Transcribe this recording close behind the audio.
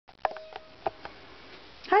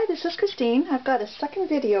Hi, this is Christine. I've got a second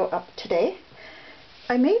video up today.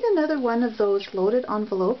 I made another one of those loaded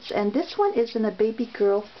envelopes, and this one is in a baby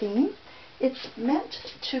girl theme. It's meant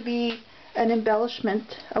to be an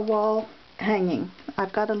embellishment, a wall hanging.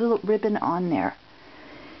 I've got a little ribbon on there.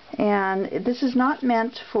 And this is not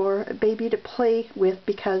meant for a baby to play with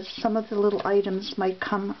because some of the little items might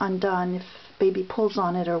come undone if baby pulls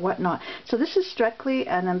on it or whatnot. So this is strictly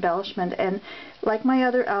an embellishment, and like my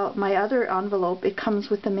other envelope, it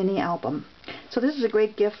comes with a mini album. So this is a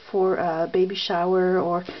great gift for a baby shower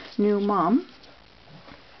or new mom.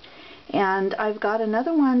 And I've got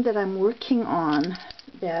another one that I'm working on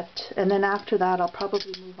and then after that I'll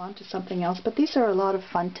probably move on to something else, but these are a lot of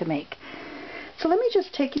fun to make. So let me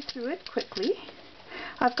just take you through it quickly.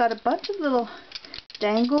 I've got a bunch of little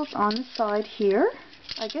dangles on the side here.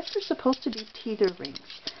 I guess they're supposed to be teether rings.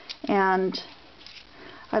 And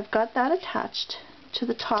I've got that attached to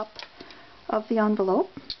the top of the envelope.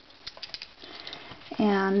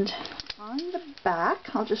 And on the back,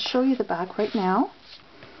 I'll just show you the back right now.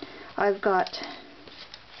 I've got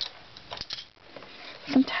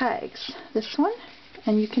some tags. This one,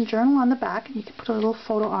 and you can journal on the back, and you can put a little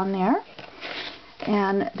photo on there.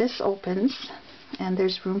 And this opens, and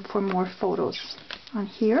there's room for more photos on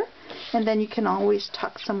here. And then you can always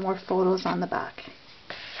tuck some more photos on the back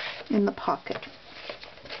in the pocket.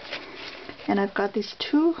 And I've got these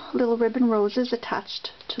two little ribbon roses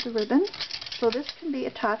attached to the ribbon. So this can be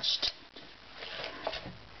attached,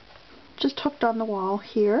 just hooked on the wall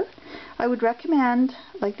here. I would recommend,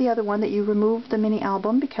 like the other one, that you remove the mini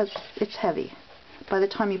album because it's heavy by the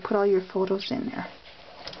time you put all your photos in there.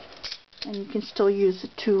 And you can still use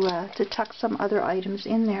it to tuck some other items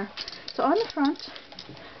in there. So on the front,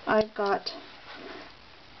 I've got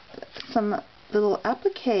some little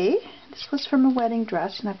applique. This was from a wedding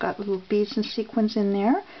dress, and I've got little beads and sequins in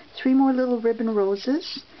there. 3 more little ribbon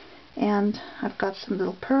roses, and I've got some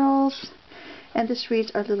little pearls. And this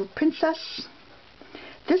reads, Our Little Princess.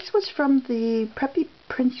 This was from the Preppy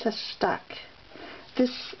Princess stack.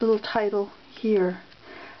 This little title here.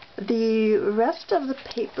 The rest of the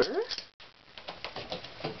paper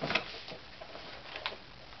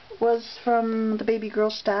was from the Baby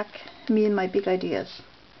Girl stack, Me and My Big Ideas.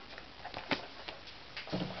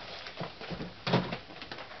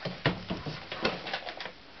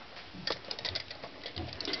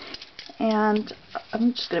 And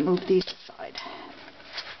I'm just going to move these aside.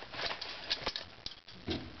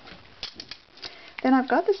 Then I've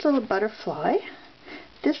got this little butterfly.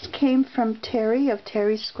 This came from Terry of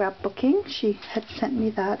Terry's Scrapbooking. She had sent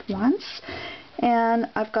me that once. And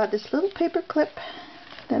I've got this little paper clip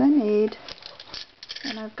that I made.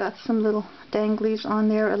 And I've got some little danglies on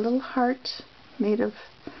there. A little heart made of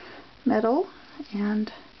metal.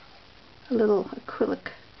 And a little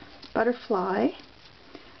acrylic butterfly.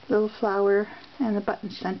 Little flower and a button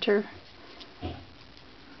center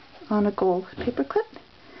on a gold paper clip.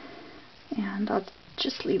 And I'll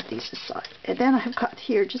just leave these aside. And then I've got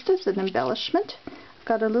here, just as an embellishment, I've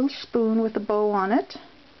got a little spoon with a bow on it.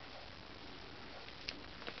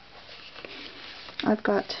 I've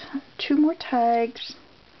got 2 more tags,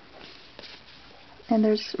 and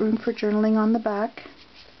there's room for journaling on the back.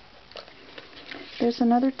 There's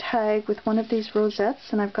another tag with one of these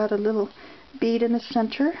rosettes, and I've got a little bead in the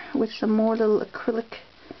center with some more little acrylic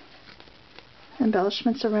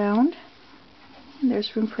embellishments around. And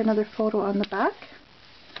there's room for another photo on the back.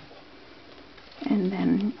 And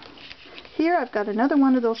then here I've got another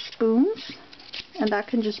one of those spoons, and that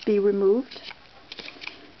can just be removed.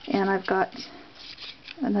 And I've got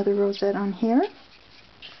another rosette on here.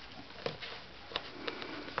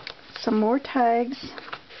 Some more tags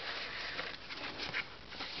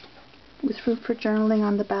with room for journaling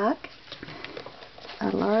on the back. A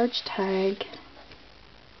large tag.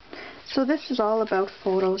 So this is all about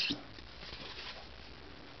photos.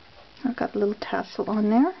 I've got a little tassel on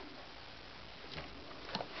there.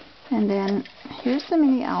 And then here's the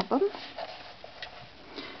mini album.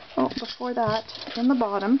 Oh, before that, in the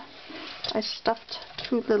bottom, I stuffed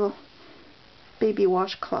 2 little baby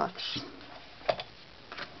washcloths.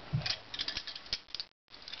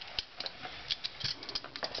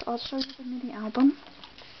 So I'll show you the mini album.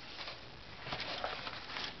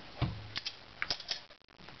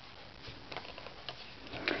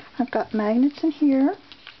 I've got magnets in here,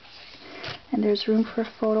 and there's room for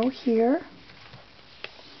a photo here.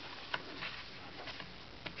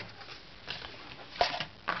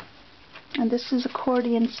 And this is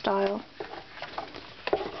accordion style.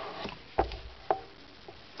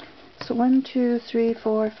 So 1, 2, 3,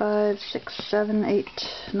 4, 5, 6, 7, 8,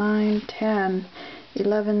 9, 10,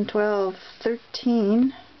 11, 12,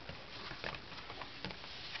 13,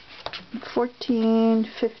 14,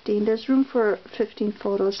 15. There's room for 15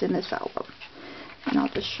 photos in this album. And I'll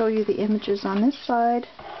just show you the images on this side.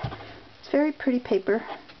 It's very pretty paper,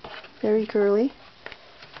 very girly.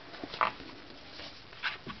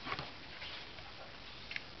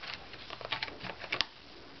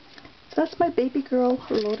 So that's my baby girl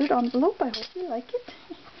loaded envelope. I hope you like it.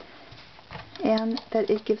 And that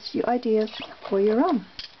it gives you ideas for your own.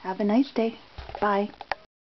 Have a nice day. Bye.